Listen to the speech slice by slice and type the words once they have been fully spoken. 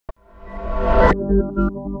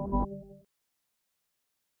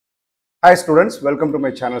Hi students, welcome to my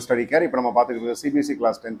channel Study Care. இப்போ நம்ம பார்த்துக்கிறது CBSE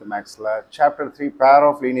class 10th Mathsல chapter 3 pair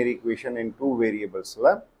of linear equation in two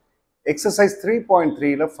variablesல exercise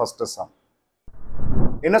 3.3ல first sum.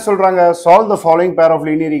 என்ன சொல்றாங்க? Solve the following pair of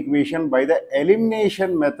linear equation by the elimination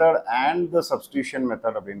method and the substitution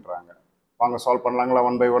method அப்படின்றாங்க. வாங்க solve பண்ணலாங்களா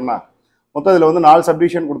one by one. மொத்தம் இதுல வந்து 4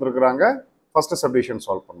 subdivision கொடுத்திருக்காங்க. First subdivision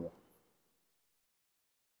solve பண்ணுவோம்.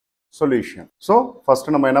 Solution. So first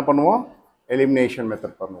நம்ம என்ன பண்ணுவோம்? Elimination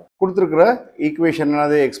method பண்ணுவோம். கொடுத்திருக்கிற equation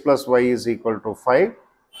என்னது? X plus y is equal to 5,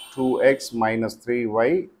 2x minus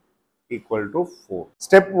 3y equal to 4.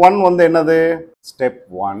 Step 1 வந்து என்னது? Step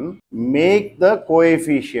 1, make the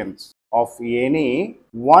coefficients of any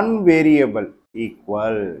one variable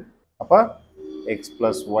equal. அப்ப x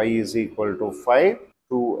plus y is equal to 5,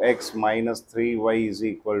 2x minus 3y is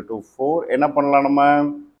equal to 4. என்ன பண்ணலாம் நம்ம?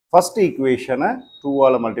 First equation 2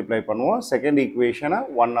 ஆல multiply பண்ணுவோம், second equation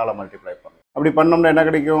 1 ஆல multiply பண்ணுவோம். அப்படி பண்ணோம்னா என்ன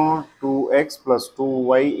கிடைக்கும்? 2x plus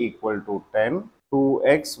 2y equal to 10,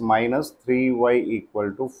 2x minus 3y equal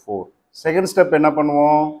to 4. Second step என்ன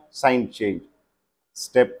பண்ணுவோம்? Sign change.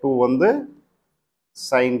 Step 2 வந்து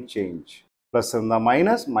sign change. Plus இருந்தா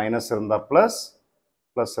minus, minus இருந்தா plus,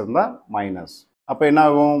 plus இருந்தா minus. அப்ப என்ன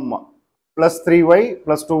ஆகும்? Plus 3y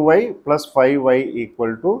plus 2y plus 5y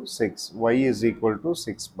equal to 6. Y is equal to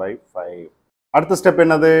 6 by 5. அடுத்த step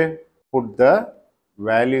என்னது? Put the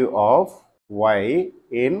value of y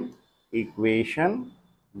in equation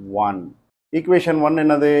 1. Equation 1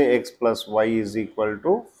 என்னது? X plus y is equal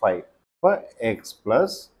to 5. அப்ப x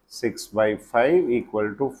plus 6 by 5 equal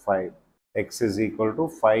to 5. X is equal to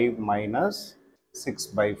 5 minus 6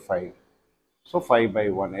 by 5. So 5 by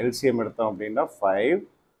 1. LCM எடுத்தோம் அப்படின்னா 5.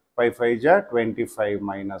 5 5 ja 25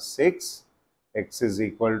 minus 6. X is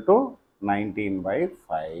equal to 19 by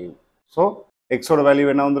 5. So x ஓட value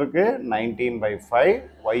என்ன வந்திருக்கு? 19 by 5.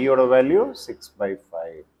 Y ஓட value 6 by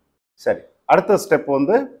 5. சரி, அடுத்த step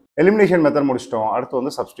வந்து எலிமினேஷன் மெத்தட் முடிச்சிட்டோம். அடுத்து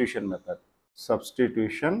வந்து substitution method.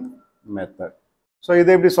 Substitution method. So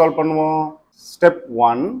இதை எப்படி சால்வ் பண்ணுவோம்? ஸ்டெப்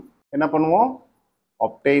 1 என்ன பண்ணுவோம்?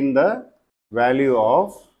 obtain the value of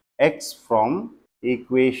x from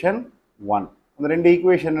equation 1. அந்த ரெண்டு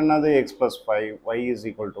ஈக்குவேஷன் என்னது? x plus 5, y is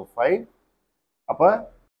equal to 5. அப்போ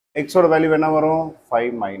x ஓட வேல்யூ என்ன வரும்?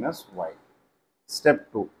 5 minus y. Step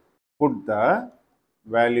 2, put the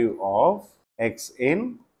value of x in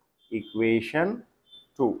equation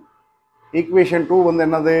 2. Equation 2 வந்து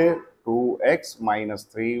என்னது? 2x minus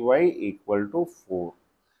 3y equal to 4.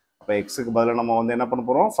 அப்போ xக்கு பதிலா நம்ம வந்து என்ன பண்ண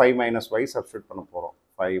போறோம்? 5 minus y substitute பண்ண போறோம்.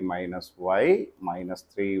 5 minus y minus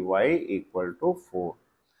 3y equal to 4.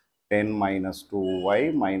 10 minus 2y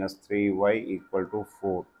minus 3y equal to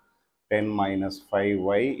 4. 10 minus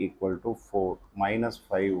 5y equal to 4. Minus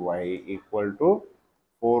 5y equal to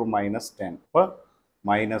 4 minus 10.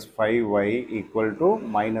 Minus 5y equal to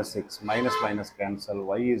minus 6. Minus minus cancel.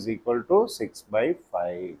 Y is equal to 6 by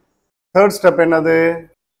 5. Third step என்னது?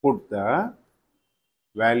 Put the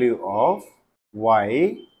value of y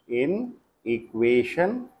in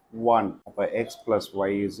equation 1. அப்போ x plus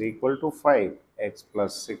y is equal to 5. X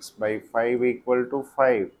plus 6 by 5 equal to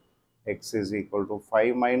 5. X is equal to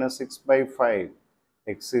 5 minus 6 by 5.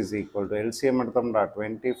 X is equal to LCM எடுத்தோம்டா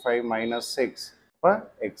 25 minus 6. அப்போ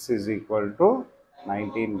x is equal to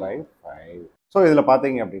 19 by 5. So இதில்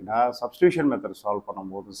பார்த்தீங்க அப்படின்னா substitution method solve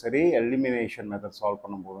பண்ணும்போதும் சரி, elimination method solve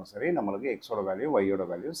பண்ணும்போதும் சரி, நம்மளுக்கு எக்ஸோட வேல்யூ ஒய்யோட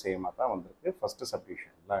வேல்யூ சேமாக தான் வந்திருக்கு ஃபர்ஸ்ட்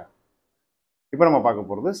சப்டிவிஷனில். இப்போ நம்ம பார்க்க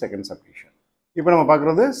போகிறது செகண்ட் சப்டிவிஷன். இப்போ நம்ம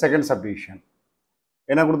பார்க்குறது செகண்ட் சப்டிவிஷன்.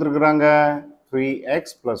 என்ன கொடுத்துருக்குறாங்க? 3x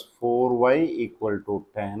plus 4y equal to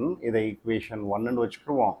 10. இதை ஈக்குவேஷன் 1ன்னு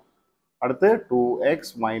வச்சுக்குவோம். அடுத்து 2x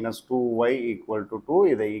minus 2y equal to 2.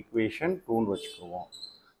 இதை ஈக்குவேஷன் 2ன்னு வச்சுக்குவோம்.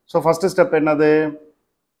 ஸோ ஃபஸ்ட்டு ஸ்டெப் என்னது?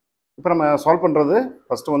 இப்போ நம்ம சால்வ் பண்ணுறது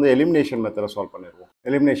ஃபஸ்ட்டு வந்து எலிமினேஷன் மெத்தடை சால்வ் பண்ணிடுவோம்.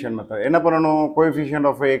 எலிமினேஷன் மெத்தட் என்ன பண்ணணும்? கோஎஃபிஷியன்ட்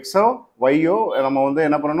ஆஃப் எக்ஸோ ஒய்யோ நம்ம வந்து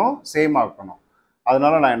என்ன பண்ணணும்? சேம் ஆக்கணும்.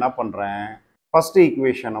 அதனால நான் என்ன பண்ணுறேன்? ஃபர்ஸ்ட்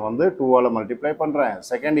ஈக்குவேஷனை வந்து 2 ஆல் மல்டிப்ளை பண்ணுறேன்,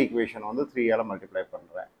 செகண்ட் ஈக்குவேஷனை வந்து 3 ஆல் மல்டிப்ளை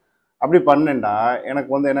பண்ணுறேன். அப்படி பண்ணேன்டா எனக்கு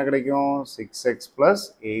வந்து என்ன கிடைக்கும்? 6x plus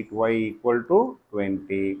 8y equal to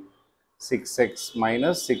 20. 6x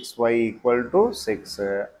minus 6y equal to 6.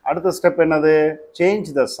 அடுத்த ஸ்டெப் என்னது? Change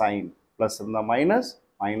the sign. ப்ளஸ் இருந்தால் மைனஸ்,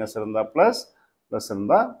 மைனஸ் இருந்தால் ப்ளஸ், ப்ளஸ்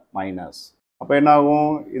இருந்தால் மைனஸ். அப்போ என்ன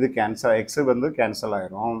ஆகும்? இது கேன்சல், எக்ஸ் வந்து கேன்சல்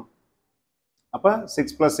ஆயிரும். அப்போ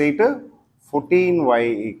 6 plus 8 14y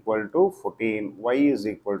equal to 14. Y is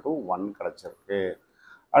equal to 1 கிடைச்சிருக்கு.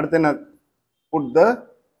 அடுத்து என்ன? put the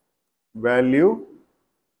value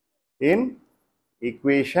in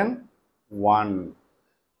equation 1.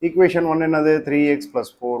 equation 1 என்னது? 3x plus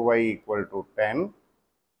 4y equal to 10.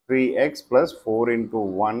 3x plus 4 into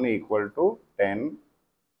 1 equal to 10.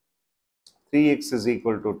 3x is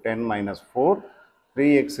equal to 10 minus 4.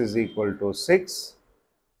 3x is equal to 6.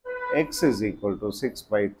 X is equal to 6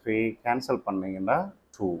 by 3. Cancel பண்ணீங்கன்னா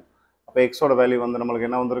 2. அப்போ x ஓட value வந்து நம்மளுக்கு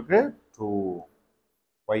என்ன வந்திருக்கு 2.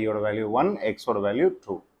 y ஓட value 1, x ஓட வேல்யூ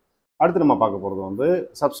 2. அடுத்து நம்ம பார்க்க போகிறது வந்து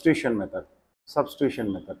substitution method. Substitution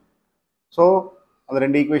method. So அந்த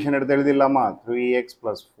ரெண்டு ஈக்குவேஷன் எடுத்து எழுதிடலாமா 3x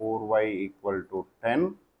plus 4y equal to 10.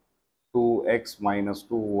 2x minus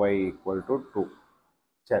 2y equal to 2.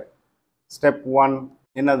 சரி. Step 1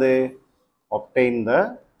 என்னது obtain the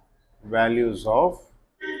values of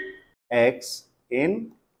x in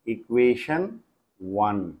equation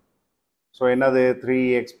 1. So என்னது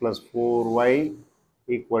 3x plus 4y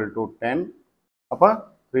equal to 10. அப்போ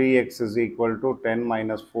 3x is equal to 10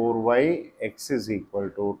 minus 4y. X is equal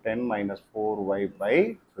to 10 minus 4y by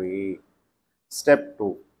 3. Step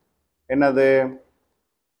 2 என்னது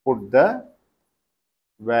put the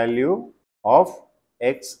value of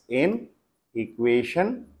x in equation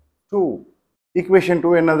 2. Equation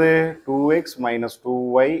 2 என்னது 2x minus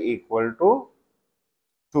 2y equal to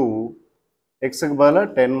 2. x க்கு பதிலா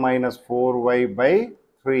 10 minus 4y by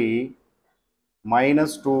 3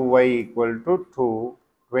 minus 2y equal to 2.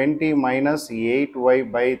 20 minus 8y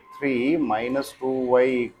by 3 minus 2y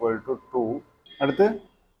equal to 2. அடுத்து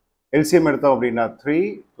LCM எடுத்தோம் அப்படின்னா 3,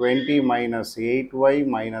 20 minus 8y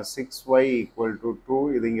minus 6y equal to 2.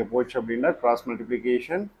 இது இங்கே போச்சு அப்படின்னா cross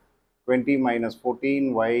multiplication. 20 minus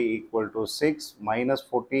 14y equal to 6 minus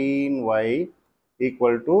 14y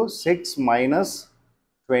equal to 6 minus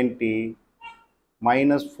 20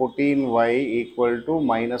 minus 14y equal to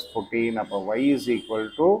minus 14. அப்போ y is equal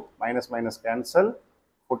to minus minus cancel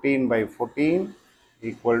 14 by 14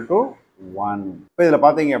 equal to 1. இப்போ இதில்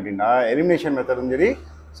பார்த்தீங்க அப்படின்னா elimination மெத்தடும் சரி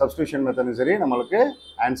சப்ஸ்டியூஷன் மெத்தடும் சரி நம்மளுக்கு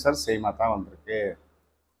ஆன்சர் சேமாக தான் வந்திருக்கு.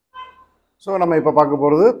 ஸோ நம்ம இப்போ பார்க்க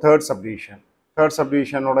போகிறது தேர்ட் சப்டிவிஷன். தேர்ட்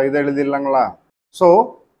சப்டிவிஷனோட இதை எழுதிடலாங்களா? ஸோ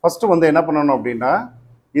ஃபஸ்ட்டு வந்து என்ன பண்ணணும் அப்படின்னா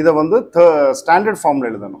இதை வந்து ஸ்டாண்டர்ட் ஃபார்மில்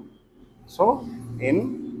எழுதணும். So in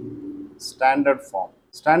standard form.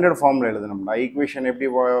 Standard ஃபார்மில் எழுதணும்னா ஈக்குவேஷன் எப்படி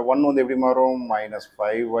 1 வந்து எப்படி மாறும் minus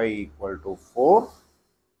 5y equal to 4.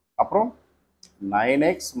 அப்புறம்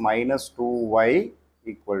 9x minus 2y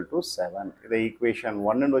equal to 7. இதை ஈக்குவேஷன்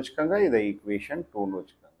 1ன்னு வச்சுக்கோங்க, இதை ஈக்குவேஷன் 2ன்னு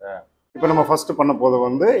வச்சுக்கோங்க. இப்போ நம்ம ஃபஸ்ட்டு பண்ண போது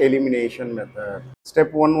வந்து எலிமினேஷன் மெத்தட்.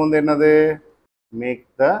 ஸ்டெப் 1 வந்து என்னது make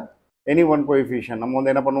the any one coefficient. நம்ம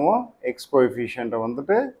வந்து என்ன பண்ணுவோம் எக்ஸ் கோஎஃபிஷியன்ட்டை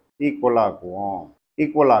வந்துட்டு ஈக்குவல் ஆக்குவோம்.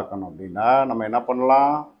 ஈக்குவல் ஆக்கணும் அப்படின்னா நம்ம என்ன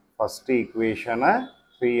பண்ணலாம் ஃபஸ்ட்டு ஈக்குவேஷனை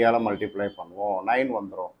 3ஆல் மல்டிப்ளை பண்ணுவோம் 9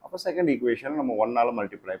 வந்துடும். அப்போ செகண்ட் ஈக்குவேஷனை நம்ம 1ஆல்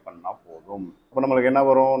மல்டிப்ளை பண்ணால் போதும். அப்போ நம்மளுக்கு என்ன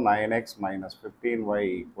வரும் 9x minus 15y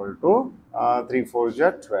equal to 3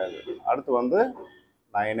 4 12. அடுத்து வந்து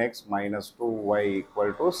 9x minus 2y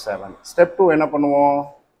equal to 7. Step 2 என்ன பண்ணுவோம்?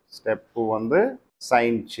 ஸ்டெப் 2 வந்து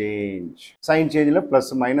sign change. Sign சேஞ்சில்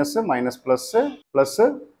plus minus minus plus plus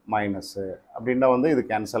minus அப்படின்னா வந்து இது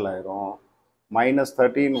கேன்சல் ஆயிரும். minus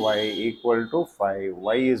 13y equal to 5.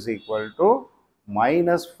 y is equal to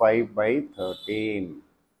minus 5 by 13.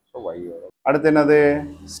 So y. அடுத்து என்னது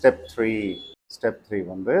ஸ்டெப் 3. ஸ்டெப் 3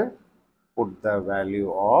 வந்து put the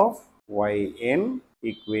value of y in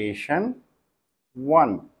equation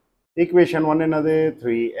 1. equation 1 என்னது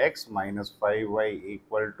 3x minus 5y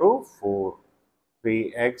equal to 4.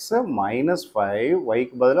 3x minus 5 y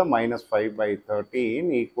க்கு பதிலா minus 5 by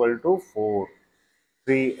 13 equal to 4.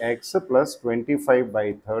 3x plus 25 by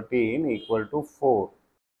 13 equal to 4.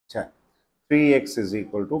 3x is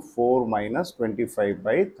equal to 4 minus 25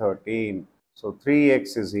 by 13. So 3x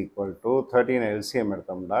is equal to 13 LCM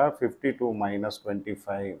எடுத்தோம்னா 52 minus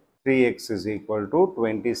 25. 3x is equal to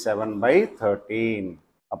 27 by 13.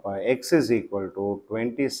 அப்போ x is equal to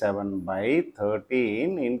 27 by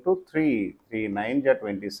 13 into 3. 3 9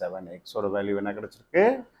 27. x ஓட value என்ன கிடைச்சிருக்கு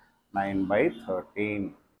 9 by 13.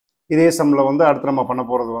 இதே சம்மில் வந்து அடுத்து நம்ம பண்ண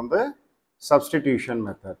போகிறது வந்து சப்ஸ்டிடியூஷன்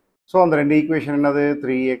மெத்தட். ஸோ அந்த ரெண்டு ஈக்குவேஷன் என்னது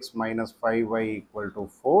 3x minus 5y equal to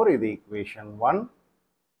 4. இது equation 1.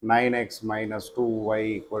 9x minus 2y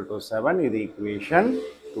equal to 7. இது ஈக்குவேஷன்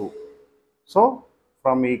 2. ஸோ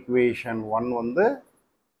ஃப்ரம் ஈக்குவேஷன் 1 வந்து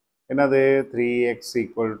என்னது 3x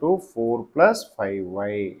equal to 4 plus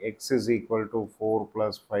 5y. x is equal to 4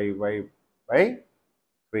 plus 5y by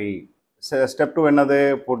 3. Step 2 என்னது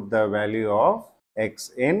put the value of x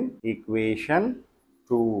in equation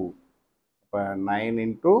 2. 9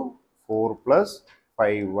 into 4 plus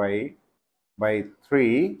 5y by 3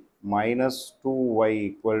 minus 2y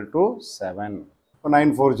equal to 7.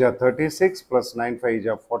 9 4 ja 36 plus 9 5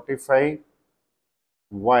 ja 45.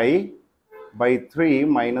 y by 3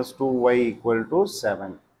 minus 2y equal to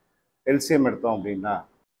 7. LCM எடுத்தோம் அப்படின்னா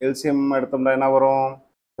LCM எடுத்தோம்னா என்ன வரும்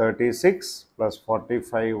 36 plus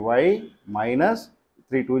 45y minus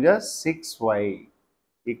 3 2 is 6y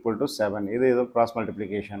equal to 7. This is cross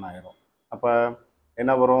multiplication. அப்போ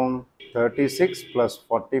என்ன வரும் 36 plus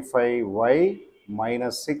 45y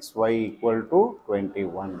minus 6y equal to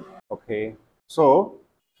 21. Okay. So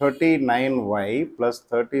 39y plus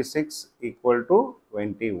 36 equal to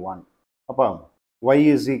 21. அப்போ y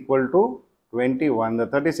is equal to 21. The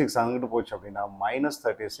 36 அங்கிட்டு போச்சு அப்படின்னா minus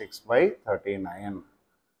 36 by 39.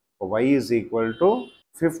 So y is equal to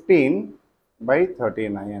 15 by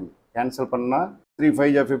 39. Cancel பண்ணா 3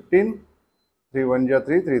 5 is 15, 3 1 is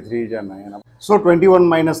 3, 3 3 is 9. So 21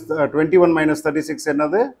 minus 36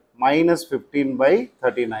 என்னது minus 15 by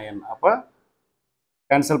 39. அப்போ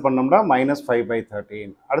cancel பண்ணோம்னா minus 5 by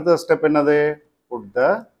 13. அடுத்த step என்னது put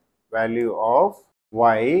the value of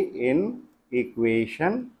y in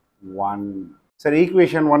equation 1. சரி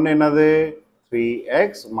equation 1 என்னது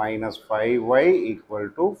 3x minus 5y equal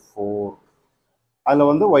to 4. அதில்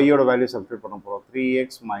வந்து y யோட வேல்யூ சப்ஸ்டிட்யூட் பண்ண போகிறோம் 3x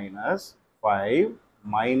minus 5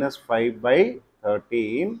 minus 5 by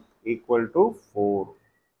 13 equal to 4.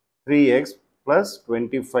 3x plus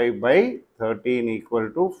 25 by 13 equal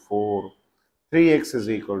to 4. 3x is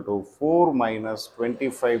equal to 4 minus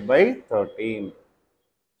 25 by 13.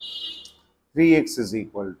 3x is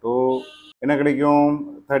equal to என்ன கிடைக்கும்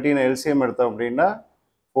 13 LCM எடுத்தோம் அப்படின்னா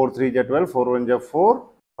 4 3 is 12, 4 1 is 4,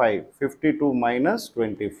 5. 52 minus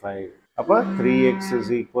 25. அப்போ 3x is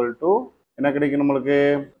equal to என்ன கிடைக்கும் நம்மளுக்கு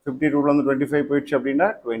 52 ல இருந்து 25 போயிடுச்சு அப்படின்னா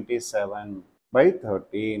 27 by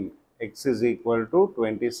 13. X is equal to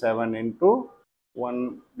 27 into 1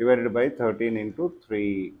 divided by 13 into 3.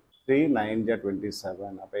 3 9 is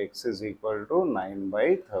 27. அப்போ x is equal to 9 by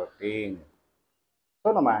 13.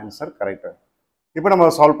 So நம்ம ஆன்சர் கரெக்ட். இப்போ நம்ம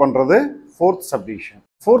சால்வ் பண்ணுறது ஃபோர்த் சப்டிவிஷன்.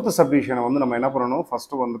 ஃபோர்த் சப்டிவிஷனை வந்து நம்ம என்ன பண்ணணும்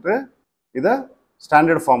ஃபஸ்ட்டு வந்துட்டு இதை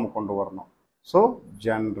ஸ்டாண்டர்ட் ஃபார்முக்கு கொண்டு வரணும். ஸோ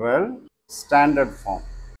ஜென்ரல் ஸ்டாண்டர்ட் ஃபார்ம்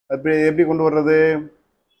எப்படி கொண்டு வர்றது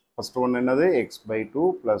ஃபஸ்ட்டு ஒன்று என்னது X by 2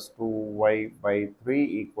 plus 2y by 3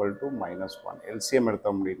 equal to minus 1. LCM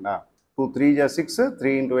எடுத்தோம் அப்படின்னா 2 3 is 6,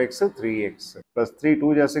 3 into x 3x plus 3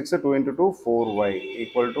 2 is 6, 2 into 2 4y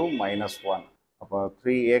equal to minus 1. அப்போ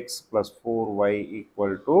 3x plus 4y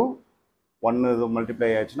equal to 1 இது மல்டிப்ளை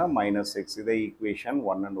ஆச்சுன்னா மைனஸ் 6. இதை ஈக்குவேஷன்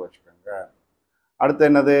 1 வச்சுக்கோங்க. அடுத்து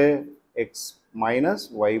என்னது X minus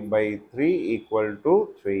Y by 3 equal to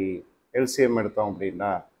 3. LCM எடுத்தோம்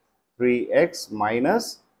அப்படின்னா 3x minus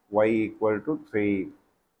Y equal to 3.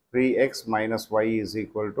 3x minus Y is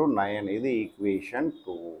equal to 9. இது ஈக்குவேஷன்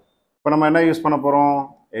 2. இப்போ நம்ம என்ன யூஸ் பண்ண போகிறோம்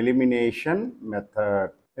எலிமினேஷன்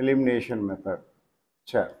மெத்தட். எலிமினேஷன் மெத்தட்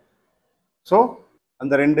சரி. ஸோ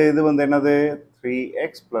அந்த ரெண்டு இது வந்து என்னது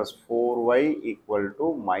 3x plus 4y equal to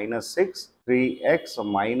minus 6, 3x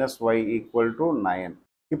minus y equal to 9.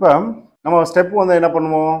 இப்போ நம்ம ஸ்டெப் வந்து என்ன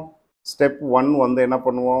பண்ணுவோம் ஸ்டெப் 1 வந்து என்ன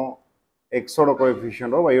பண்ணுவோம் எக்ஸோட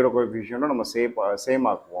கோஎஃபிஷியன்ட்டோ ஒய்யோட கோஎஃபிஷியன்ட்டோ நம்ம சேம்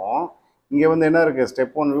ஆக்குவோம். இங்கே வந்து என்ன இருக்குது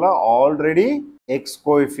ஸ்டெப் 1ல் already X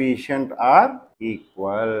coefficient R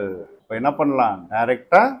equal. இப்போ என்ன பண்ணலாம்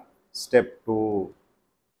டைரெக்டாக ஸ்டெப் 2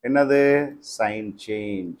 என்னது சைன்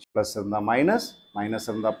சேஞ்ச் ப்ளஸ் இருந்தால் மைனஸ், மைனஸ்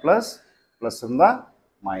இருந்தால் ப்ளஸ், ப்ளஸ் இருந்தால்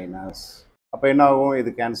மைனஸ். அப்போ என்ன ஆகும் இது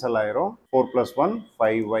கேன்சல் ஆயிரும். 4 + 1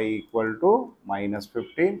 5y equal to minus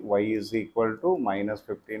 15, y is equal to minus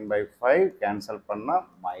 15 by 5 cancel பண்ணால்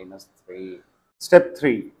மைனஸ் 3. ஸ்டெப்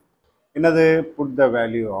 3 என்னது put the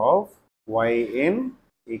value of y in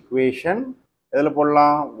equation எதில்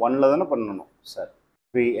போடலாம் 1ல் தானே பண்ணணும் sir.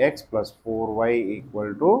 3x plus 4y equal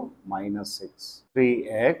to minus 6.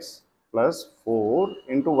 3x plus 4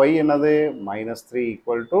 into y என்னது minus 3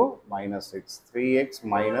 equal to minus 6. 3x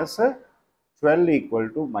minus 12 equal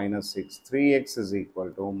to minus 6. 3x is equal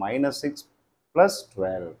to minus 6 plus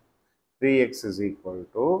 12. 3x is equal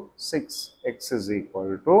to 6. X is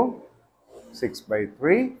equal to 6 by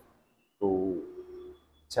 3, 2.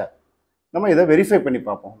 சரி நம்ம இதை verify பண்ணி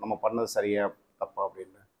பார்ப்போம் நம்ம பண்ணது சரியா தப்பா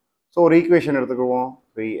அப்படின்னு. ஸோ ஒரு ஈக்குவேஷன் எடுத்துக்குவோம்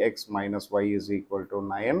 3x minus y is equal to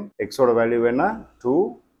 9. எக்ஸோட வேல்யூ வேணா 2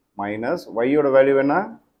 மைனஸ் ஒய்யோட வேல்யூ வேணா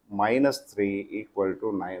minus 3 equal to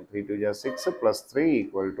 9. 3 2 is 6 plus 3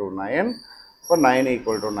 equal to 9. இப்போ 9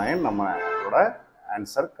 equal to 9 நம்மளோட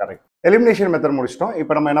ஆன்சர் கரெக்ட். எலிமினேஷன் மெத்தட் முடிச்சிட்டோம்.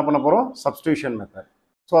 இப்போ நம்ம என்ன பண்ண போகிறோம் சப்ஸ்டியூஷன் மெத்தட்.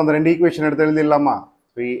 ஸோ அந்த ரெண்டு ஈக்குவேஷன் எடுத்து எழுதிடலாமா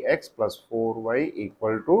 3x plus 4y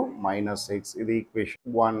equal to minus 6. இது equation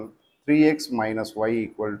 1. 3x minus y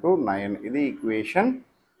equal to 9. இது ஈக்குவேஷன்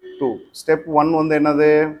 2. Step 1 வந்து என்னது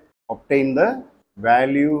obtain the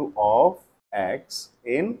value of x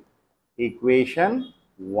in equation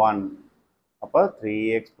 1. அப்போ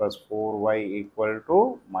 3x plus 4y equal to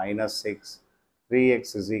minus 6. 3x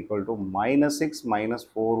is equal to minus 6 minus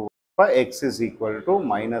 4y. அப்போ x is equal to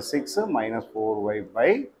minus 6 minus 4y by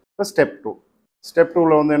step 2. Step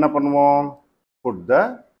 2ல வந்து என்ன பண்ணுவோம்? Put the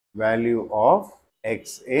value of x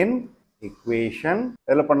in equation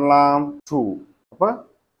எதில் பண்ணலாம்? 2. அப்போ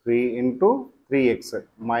 3 into 3x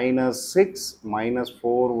minus 6 minus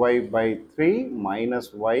 4y by 3 minus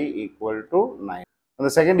y equal to 9. அந்த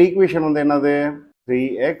second equation வந்து என்னது?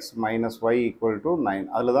 3x minus y equal to 9.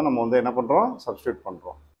 அதில் தான் நம்ம வந்து என்ன பண்ணுறோம்? சப்ஸ்டியூட்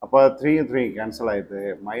பண்ணுறோம். அப்போ 3 3 கேன்சல் ஆயிடுது.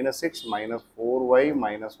 minus 6 minus 4y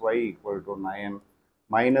minus y equal to 9.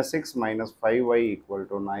 minus 6 minus 5y equal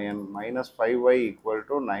to 9. minus 5y equal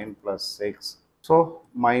to 9 plus 6. So,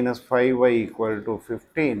 minus 5y equal to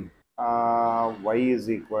 15. Y is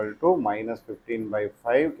equal to minus 15 by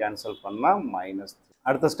 5. Cancel பண்ணா minus 3.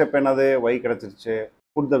 அடுத்த step என்னது? Y கிடைச்சிருச்சு.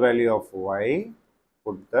 Put the value of y.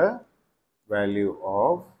 Put the value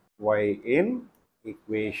of y in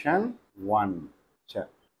equation 1.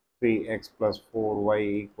 Check. 3x plus 4y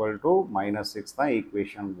equal to minus 6 தான்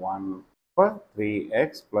equation 1. இப்போ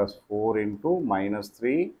 3x plus 4 into minus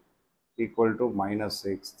 3 equal to minus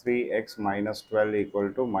 6. 3x minus 12 equal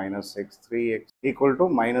to minus 6. 3x equal to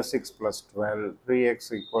minus 6 plus 12. 3x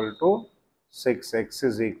equal to 6. X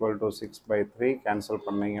is equal to 6 by 3. Cancel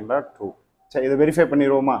பண்ணீங்கன்னா 2. சரி, இதை verify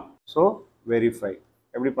பண்ணிடுவோமா? So verify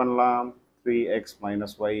எப்படி பண்ணலாம்? 3x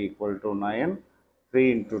minus y equal to 9. 3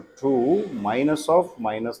 into 2 minus of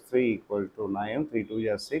minus 3 equal to 9. 3 2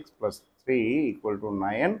 is 6 plus 3 equal to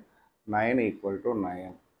 9. 9 equal to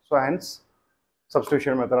 9. So hence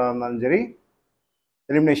substitution method இருந்தாலும் சரி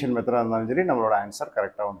elimination method இருந்தாலும் சரி நம்மளோட ஆன்சர்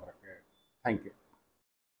கரெக்டாக வந்திருக்கு. Thank you.